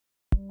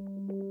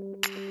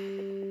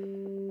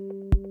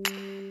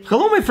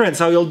Hello my friends,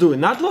 how y'all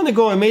doing? Not long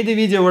ago I made a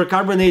video where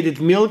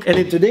carbonated milk, and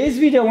in today's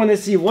video I want to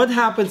see what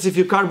happens if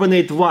you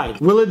carbonate wine.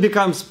 Will it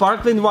become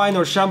sparkling wine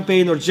or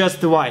champagne or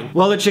just wine?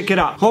 Well, let's check it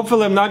out.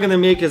 Hopefully I'm not gonna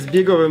make as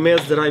big of a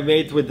mess that I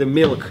made with the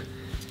milk.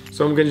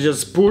 So I'm gonna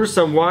just pour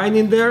some wine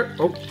in there.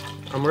 Oh,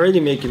 I'm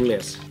already making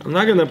mess. I'm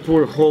not gonna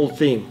pour whole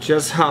thing,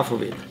 just half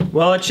of it.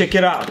 Well, let's check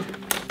it out.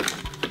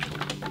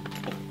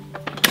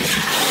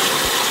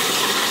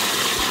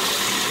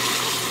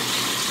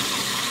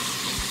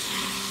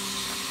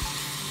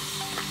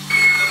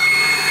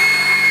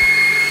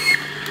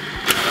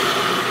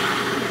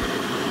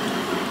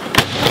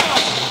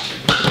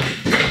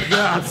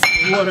 That's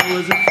what I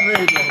was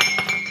afraid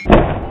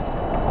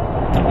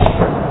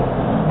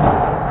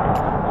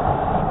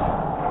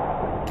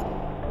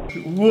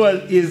of. What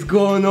is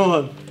going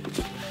on?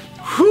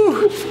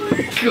 Whew.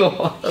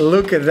 God,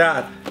 look at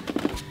that.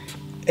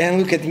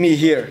 And look at me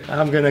here.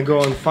 I'm gonna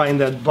go and find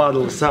that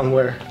bottle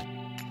somewhere.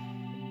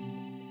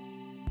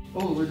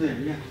 Oh, over there,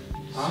 yeah.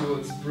 So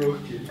it's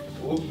broken.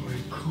 Oh my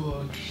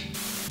gosh.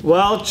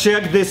 Well,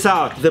 check this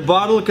out. The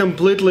bottle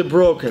completely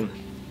broken.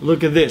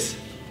 Look at this.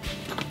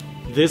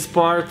 This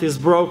part is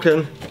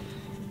broken.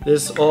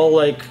 This all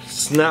like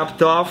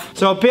snapped off.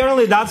 So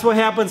apparently that's what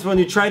happens when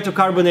you try to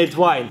carbonate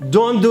wine.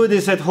 Don't do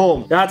this at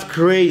home. That's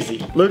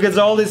crazy. Look at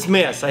all this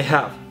mess I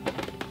have.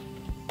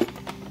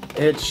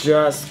 It's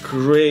just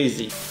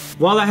crazy.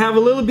 Well, I have a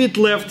little bit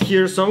left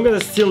here, so I'm gonna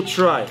still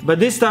try.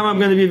 But this time I'm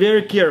gonna be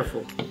very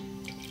careful.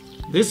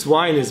 This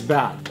wine is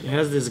bad. It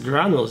has these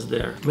granules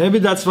there. Maybe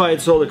that's why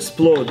it's all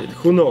exploded.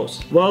 Who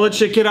knows? Well, let's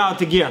check it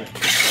out again.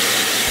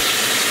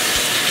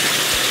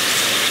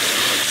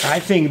 I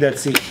think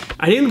that's it.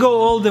 I didn't go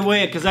all the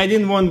way because I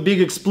didn't want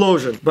big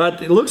explosion, but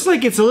it looks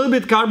like it's a little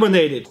bit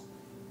carbonated.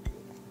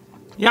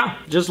 Yeah,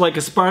 just like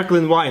a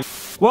sparkling wine.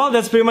 Well,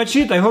 that's pretty much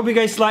it. I hope you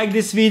guys liked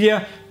this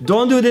video.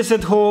 Don't do this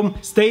at home.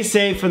 Stay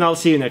safe and I'll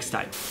see you next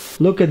time.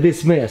 Look at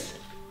this mess.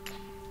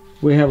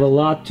 We have a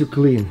lot to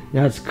clean.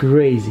 That's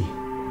crazy.